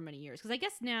however many years. Because I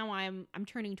guess now I'm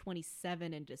turning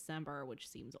 27 in December, which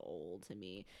seems old to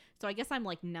me. So I guess I'm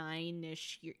like 8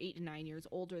 to 9 years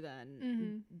older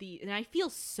than and I feel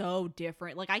so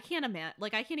different. Like I can't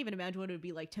even imagine what it would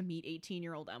be like to meet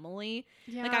 18-year-old Emily.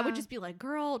 yeah, Like I would just be like,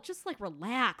 girl, just like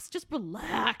relax.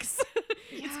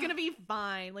 It's gonna be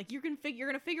fine. Like you're gonna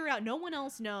figure out. No one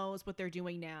else knows what they're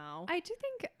doing now. I do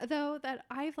think though that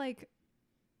I've like,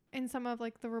 in some of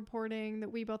like the reporting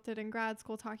that we both did in grad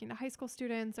school, talking to high school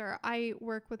students, or I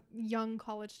work with young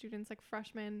college students, like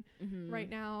freshmen right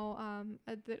now,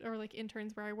 or like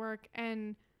interns where I work,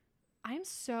 and I'm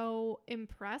so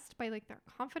impressed by like their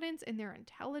confidence and their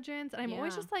intelligence, and I'm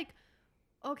always just like,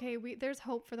 okay, there's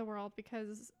hope for the world,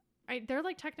 because they're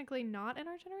like technically not in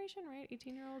our generation, right?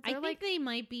 18-year-olds. I think they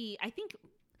might be. I think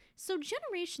so.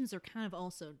 Generations are kind of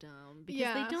also dumb because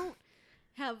Yeah. they don't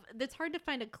have. It's hard to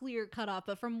find a clear cutoff.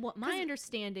 But from what my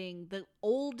understanding, the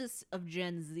oldest of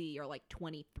Gen Z are like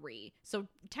 23. So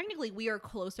technically, we are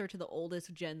closer to the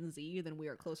oldest Gen Z than we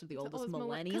are closer to the oldest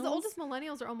millennials. Because the oldest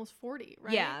millennials are almost 40,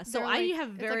 right? Yeah, so They're I like, have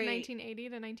it's very- like 1980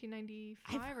 to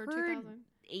 1995 I've or heard 2000.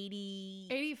 80.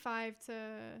 85 to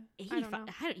 85. I don't know.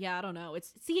 I don't know.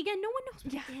 See again. No one knows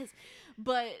what it is.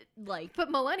 But like But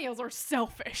millennials are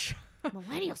selfish.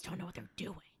 millennials don't know what they're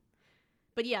doing.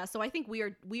 But yeah, so I think we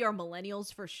are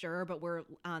millennials for sure, but we're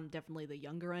on definitely the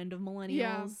younger end of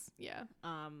millennials. Yeah.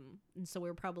 And so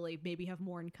we're probably maybe have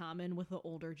more in common with the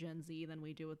older Gen Z than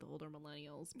we do with the older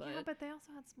millennials. But yeah, but they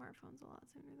also had smartphones a lot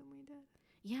sooner than we did.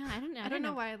 Yeah, I don't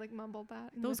know why I like mumbled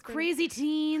that. Those crazy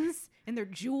teens and their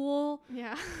Jewel.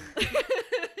 Yeah.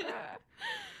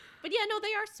 But yeah, no,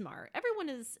 they are smart. Everyone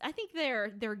is. I think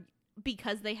they're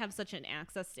because they have such an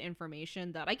access to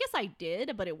information that I guess I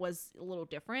did, but it was a little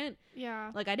different.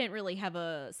 Yeah. Like I didn't really have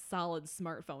a solid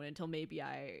smartphone until maybe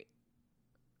I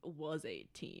was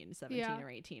 17 or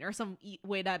 18 or some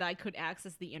way that I could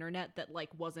access the internet that like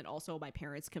wasn't also my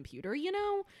parents' computer, you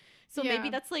know? So maybe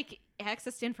that's like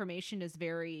access to information is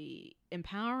very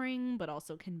empowering, but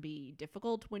also can be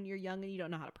difficult when you're young and you don't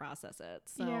know how to process it.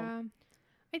 So yeah.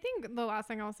 I think the last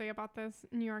thing I'll say about this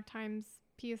New York Times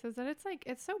piece is that it's like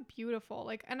it's so beautiful.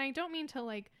 Like, and I don't mean to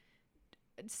like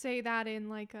say that in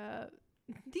like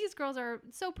these girls are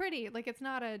so pretty. Like it's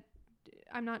not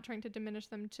I'm not trying to diminish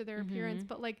them to their appearance,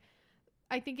 but like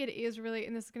I think it is really,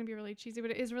 and this is going to be really cheesy,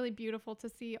 but it is really beautiful to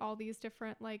see all these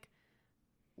different like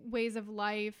ways of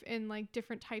life and like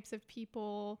different types of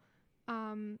people,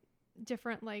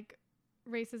 different like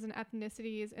races and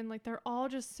ethnicities, and like they're all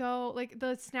just so like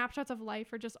the snapshots of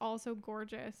life are just all so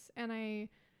gorgeous. And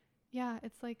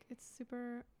it's like it's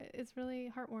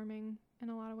really heartwarming in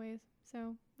a lot of ways,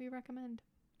 so we recommend.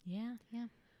 Yeah.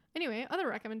 Anyway, other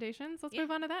recommendations. Let's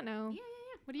move on to that now. Yeah.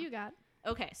 What do you got?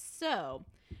 Okay, so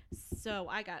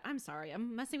I'm sorry,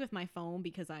 I'm messing with my phone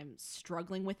because I'm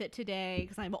struggling with it today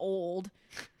because I'm old.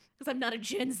 Because I'm not a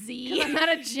Gen Z. I'm not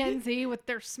a Gen Z with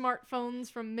their smartphones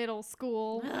from middle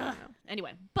school.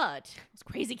 Anyway, but those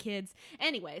crazy kids.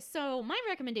 Anyway, so my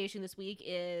recommendation this week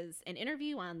is an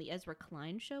interview on the Ezra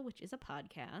Klein Show, which is a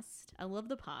podcast. I love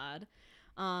the pod.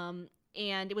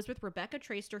 And it was with Rebecca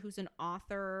Traister, who's an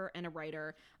author and a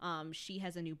writer. She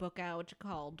has a new book out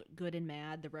called Good and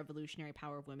Mad, The Revolutionary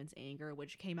Power of Women's Anger,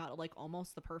 which came out at like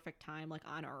almost the perfect time, like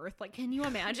on Earth. Like, can you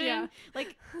imagine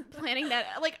like planning that?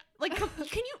 Like, can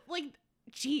you like,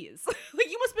 geez, like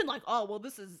you must have been like, oh, well,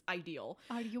 this is ideal.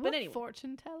 Are you a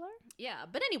fortune teller? Yeah.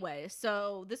 But anyway,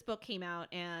 so this book came out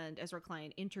and Ezra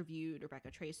Klein interviewed Rebecca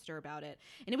Traister about it.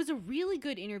 And it was a really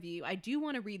good interview. I do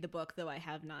want to read the book, though I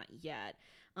have not yet.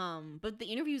 But the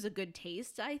interview is a good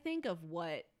taste, I think, of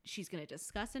what she's going to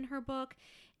discuss in her book.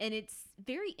 And it's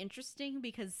very interesting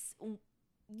because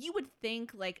you would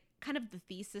think like kind of the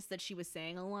thesis that she was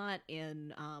saying a lot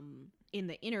in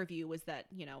the interview was that,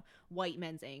 you know, white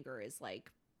men's anger is like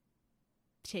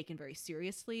taken very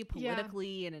seriously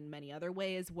politically and in many other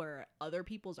ways where other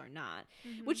people's are not.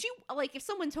 Which you like, if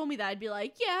someone told me that, I'd be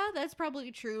like, yeah, that's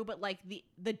probably true. But like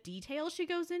the details she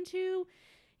goes into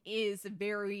was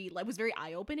very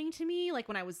eye-opening to me. Like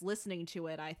when I was listening to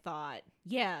it, I thought,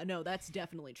 yeah, no, that's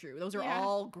definitely true. Those are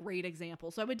all great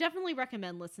examples. So I would definitely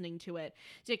recommend listening to it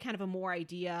to get kind of a more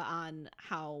idea on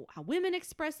how women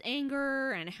express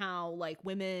anger and how like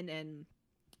women and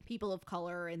people of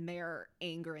color and their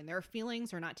anger and their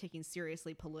feelings are not taken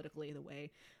seriously politically the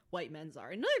way white men's are.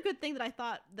 Another good thing that I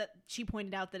thought that she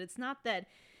pointed out, that it's not that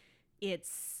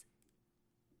it's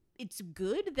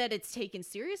good that it's taken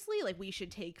seriously. Like we should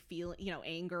take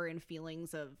anger and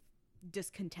feelings of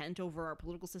discontent over our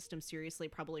political system seriously,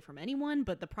 probably from anyone.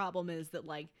 But the problem is that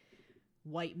like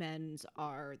white men's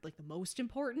are like the most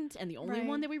important and the only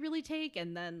one that we really take.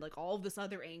 And then like all of this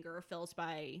other anger felt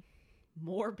by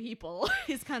more people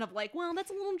is kind of like, well,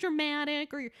 that's a little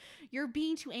dramatic, or you're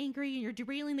being too angry and you're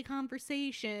derailing the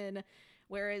conversation.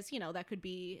 Whereas, you know, that could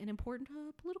be an important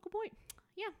political point.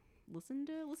 Yeah. Listen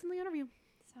to the interview.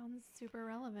 Sounds super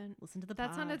relevant. Listen to the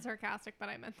That pod. sounded sarcastic, but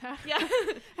I meant that. Yeah.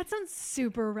 That sounds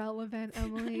super relevant,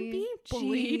 Emily. I'm being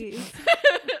bullied.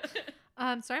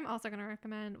 So I'm also going to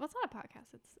recommend, well, it's not a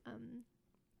podcast. It's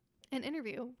an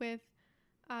interview with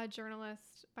a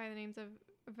journalist by the name of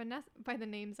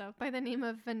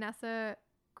Vanessa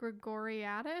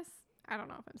Gregoriadis. I don't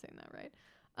know if I'm saying that right.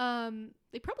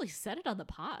 They probably said it on the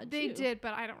pod. They too. did,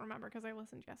 but I don't remember because I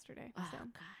listened yesterday. Oh, so.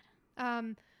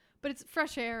 God. But it's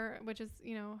Fresh Air, which is,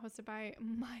 you know, hosted by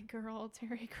my girl,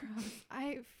 Terry Crews.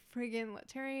 I friggin'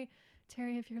 Terry,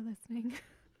 if you're listening.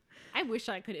 I wish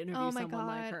I could interview someone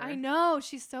like her. I know.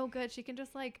 She's so good. She can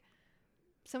just like,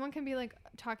 someone can be like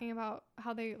talking about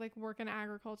how they like work in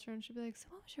agriculture, and she'll be like, so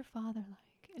what was your father like?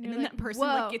 And then like, that person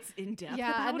like gets in depth.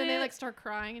 Yeah, and then they like start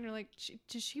crying, and you're like,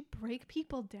 does she break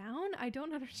people down? I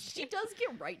don't understand. She does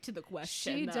get right to the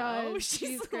question. She though. does.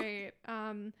 She's great.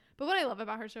 But what I love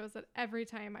about her show is that every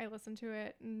time I listen to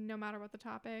it, no matter what the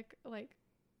topic, like,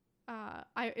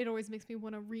 it always makes me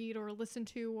want to read or listen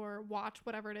to or watch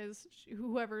whatever it is,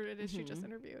 whoever it is she just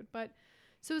interviewed. But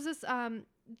So it was this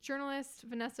journalist,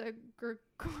 Vanessa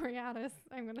Grigoriadis.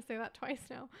 I'm going to say that twice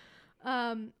now.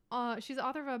 She's the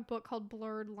author of a book called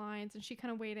Blurred Lines, and she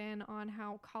kind of weighed in on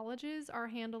how colleges are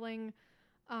handling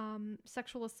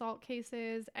sexual assault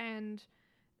cases and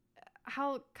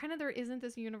how kind of there isn't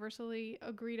this universally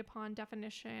agreed upon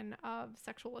definition of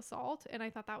sexual assault. And I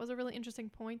thought that was a really interesting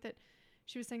point, that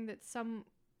she was saying that some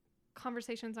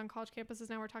conversations on college campuses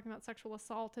now we're talking about sexual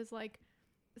assault is like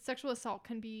sexual assault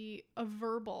can be a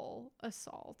verbal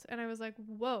assault. And I was like,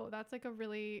 whoa, that's like a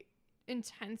really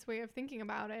intense way of thinking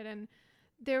about it. And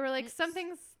there were like some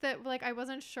things that like I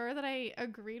wasn't sure that I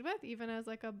agreed with, even as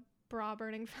like a bra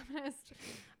burning feminist.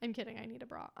 I'm kidding, I need a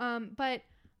bra. But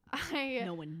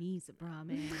no one needs a bra,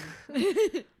 man.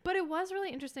 But it was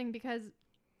really interesting because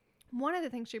one of the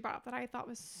things she brought up that I thought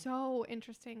was so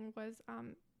interesting was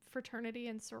fraternity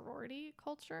and sorority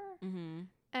culture. Mm-hmm.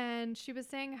 And she was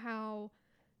saying how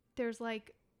there's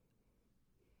like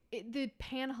the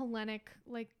pan-Hellenic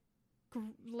like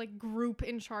group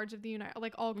in charge of the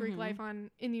all Greek life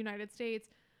in the United States.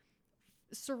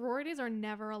 Sororities are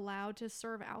never allowed to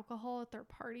serve alcohol at their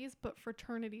parties, but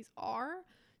fraternities are.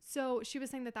 So she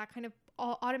was saying that kind of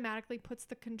automatically puts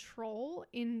the control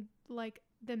in like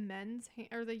the men's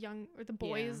or the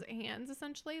boys' hands,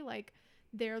 essentially. Like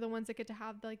they're the ones that get to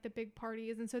have like the big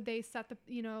parties, and so they set the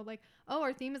like, oh,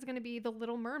 our theme is going to be the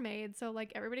Little Mermaid, so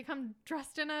like everybody come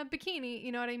dressed in a bikini,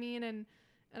 you know what I mean, and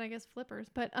I guess flippers,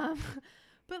 but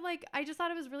like I just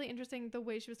thought it was really interesting the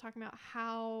way she was talking about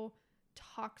how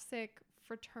toxic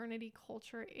fraternity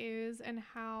culture is and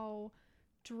how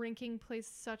drinking plays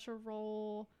such a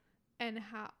role, and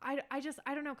how I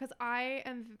don't know, because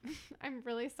I'm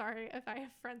really sorry if I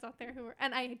have friends out there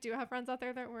and I do have friends out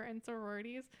there that were in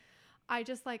sororities. I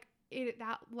just like it,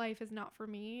 that life is not for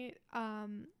me.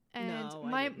 And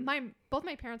no, both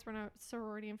my parents were in a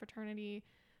sorority and fraternity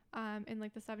in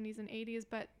like the 70s and 80s,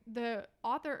 but the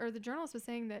author or the journalist was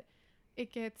saying that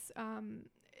it gets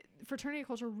fraternity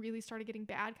culture really started getting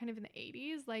bad kind of in the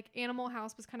 80s. Like Animal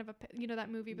House was kind of that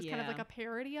movie was kind of like a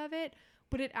parody of it,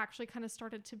 but it actually kind of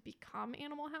started to become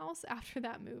Animal House after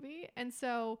that movie. And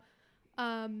so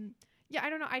I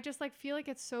don't know, I just like feel like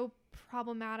it's so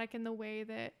problematic in the way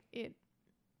that it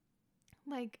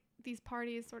like these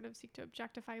parties sort of seek to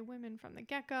objectify women from the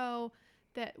get-go,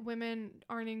 that women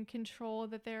aren't in control,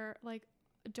 that they're like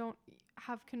don't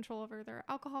have control over their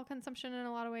alcohol consumption in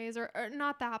a lot of ways, or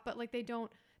not that, but like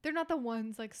they're not the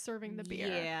ones like serving the beer.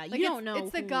 Yeah, like, you don't know.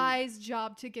 It's the guy's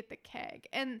job to get the keg.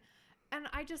 And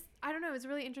I don't know, it was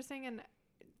really interesting, and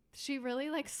she really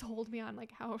like sold me on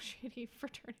like how shitty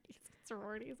fraternities and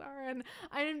sororities are. And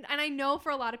I know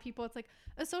for a lot of people it's like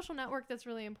a social network that's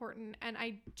really important, and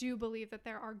I do believe that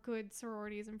there are good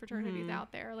sororities and fraternities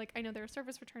out there. Like I know there are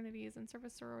service fraternities and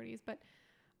service sororities, but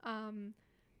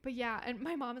yeah, and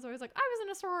my mom is always like, I was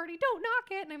in a sorority, don't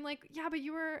knock it. And I'm like, yeah, but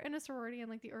you were in a sorority in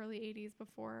like the early 80s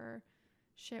before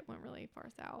shit went really far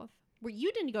south. Where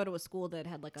you didn't go to a school that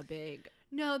had like a big...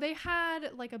 No, they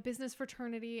had like a business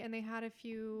fraternity, and they had a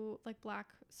few like black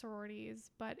sororities,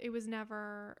 but it was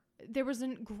never, there was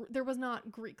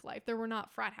not Greek life. There were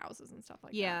not frat houses and stuff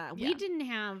like that. Yeah, we didn't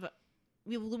have...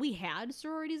 We had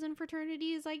sororities and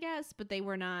fraternities, I guess, but they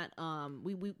were not.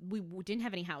 We didn't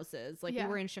have any houses. Like we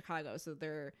were in Chicago, so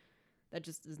that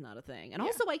just is not a thing. And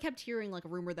also, I kept hearing like a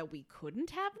rumor that we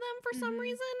couldn't have them for some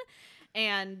reason,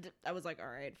 and I was like, all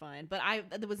right, fine. But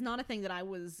that was not a thing that I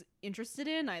was interested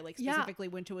in. I like specifically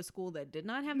went to a school that did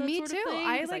not have that sort of thing.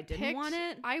 I didn't want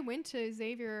it. I went to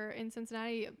Xavier in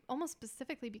Cincinnati almost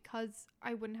specifically because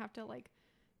I wouldn't have to like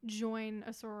join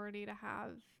a sorority to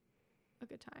have a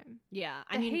good time. Yeah,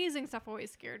 I mean, hazing stuff always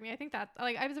scared me. I think that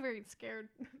like I was a very scared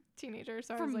teenager.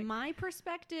 So from like, my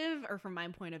perspective, or from my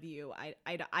point of view,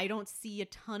 I don't see a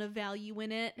ton of value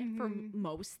in it for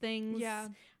most things. Yeah,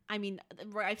 I mean,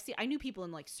 I knew people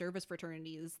in like service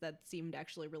fraternities that seemed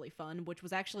actually really fun, which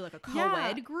was actually like a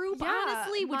co-ed group,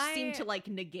 honestly, which seemed to like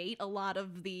negate a lot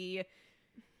of the.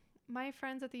 My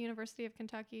friends at the University of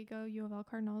Kentucky, go U of L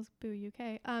Cardinals, boo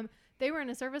UK. They were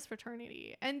in a service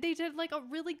fraternity, and they did like a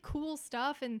really cool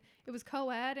stuff, and it was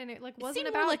co-ed, and it like wasn't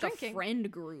about like drinking. A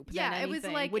friend group. Yeah, it was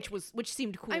like which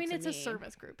seemed cool. I mean, to it's me. a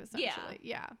service group essentially.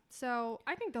 Yeah. So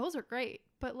I think those are great,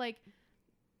 but like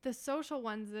the social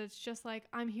ones, it's just like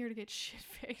I'm here to get shit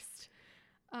faced.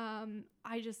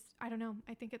 I don't know.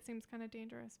 I think it seems kind of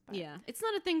dangerous. But yeah, it's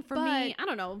not a thing for me. I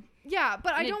don't know. Yeah,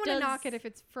 but I don't want to knock it if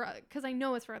it's because I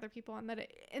know it's for other people, and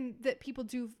that people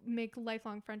do make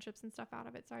lifelong friendships and stuff out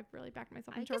of it. So I've really backed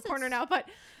myself into a corner now. But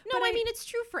I mean, it's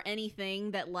true for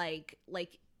anything that like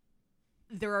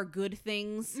there are good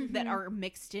things that are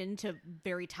mixed into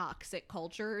very toxic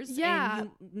cultures. Yeah.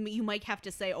 And you might have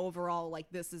to say overall, like,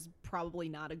 this is probably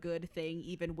not a good thing,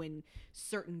 even when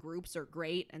certain groups are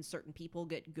great and certain people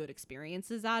get good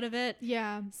experiences out of it.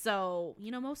 Yeah. So,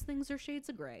 most things are shades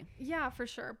of gray. Yeah, for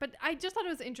sure. But I just thought it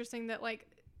was interesting that, like,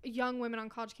 young women on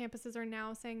college campuses are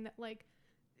now saying that, like,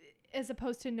 as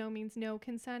opposed to no means no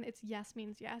consent, it's yes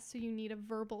means yes. So you need a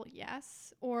verbal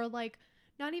yes, or like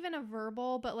not even a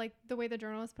verbal, but like the way the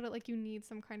journalist put it, like you need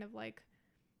some kind of like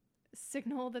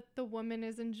signal that the woman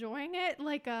is enjoying it,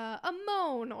 like a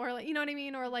moan, or like, you know what I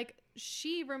mean, or like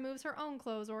she removes her own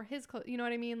clothes or his clothes, you know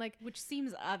what I mean, like, which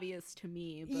seems obvious to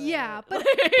me, but yeah, but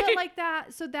like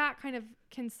that, so that kind of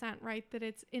consent, right, that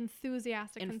it's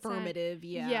enthusiastic informative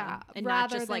consent. yeah and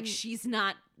not just like she's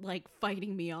not like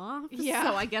fighting me off,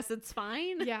 so I guess it's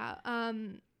fine.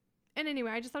 And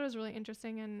anyway, I just thought it was really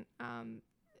interesting. And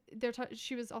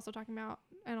she was also talking about,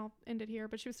 and I'll end it here,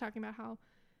 but she was talking about how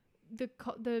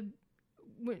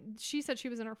she said she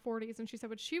was in her 40s, and she said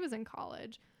when she was in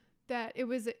college that it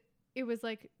was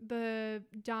like the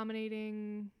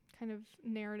dominating kind of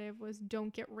narrative was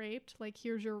don't get raped, like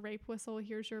here's your rape whistle,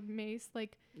 here's your mace,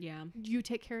 like you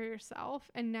take care of yourself.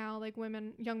 And now like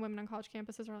young women on college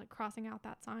campuses are like crossing out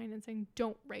that sign and saying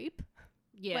don't rape.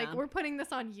 Like we're putting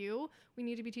this on you, we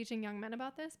need to be teaching young men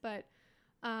about this. But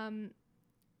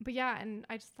yeah, and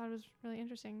I just thought it was really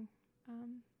interesting.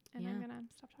 And I'm gonna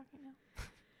stop talking now.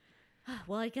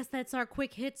 Well, I guess that's our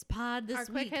quick hits pod this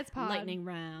week. Quick hits pod. Lightning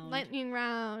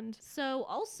round. So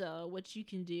also what you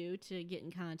can do to get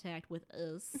in contact with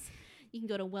us, you can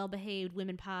go to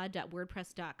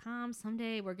wellbehavedwomenpod.wordpress.com.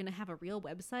 Someday we're going to have a real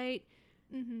website.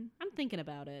 I'm thinking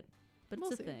about it, but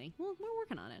it's a thing. We're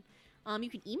working on it. You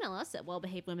can email us at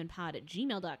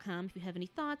wellbehavedwomenpod@gmail.com if you have any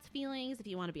thoughts, feelings, if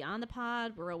you want to be on the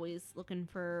pod. We're always looking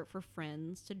for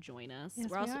friends to join us. Yes,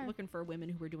 we're also looking for women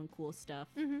who are doing cool stuff.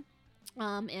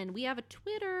 And we have a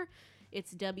Twitter.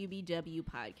 It's WBW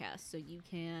Podcast, so you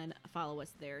can follow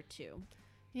us there too.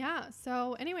 Yeah.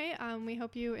 So anyway, we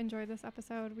hope you enjoyed this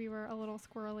episode. We were a little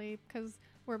squirrely because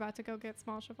we're about to go get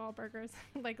small cheval burgers,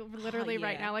 like literally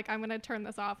right now. Like I'm gonna turn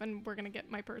this off and we're gonna get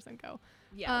my purse and go.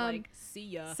 Yeah. Like see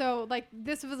ya. So like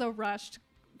this was a rushed,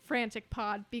 frantic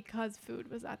pod because food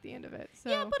was at the end of it. So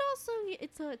yeah, but also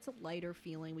it's a lighter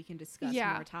feeling. We can discuss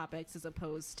more topics as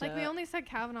opposed to like we only said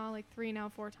Kavanaugh like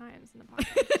 4 times in the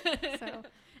podcast. So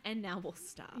and now we'll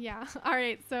stop. Yeah. All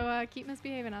right. So keep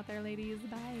misbehaving out there, ladies.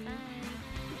 Bye.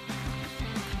 Bye.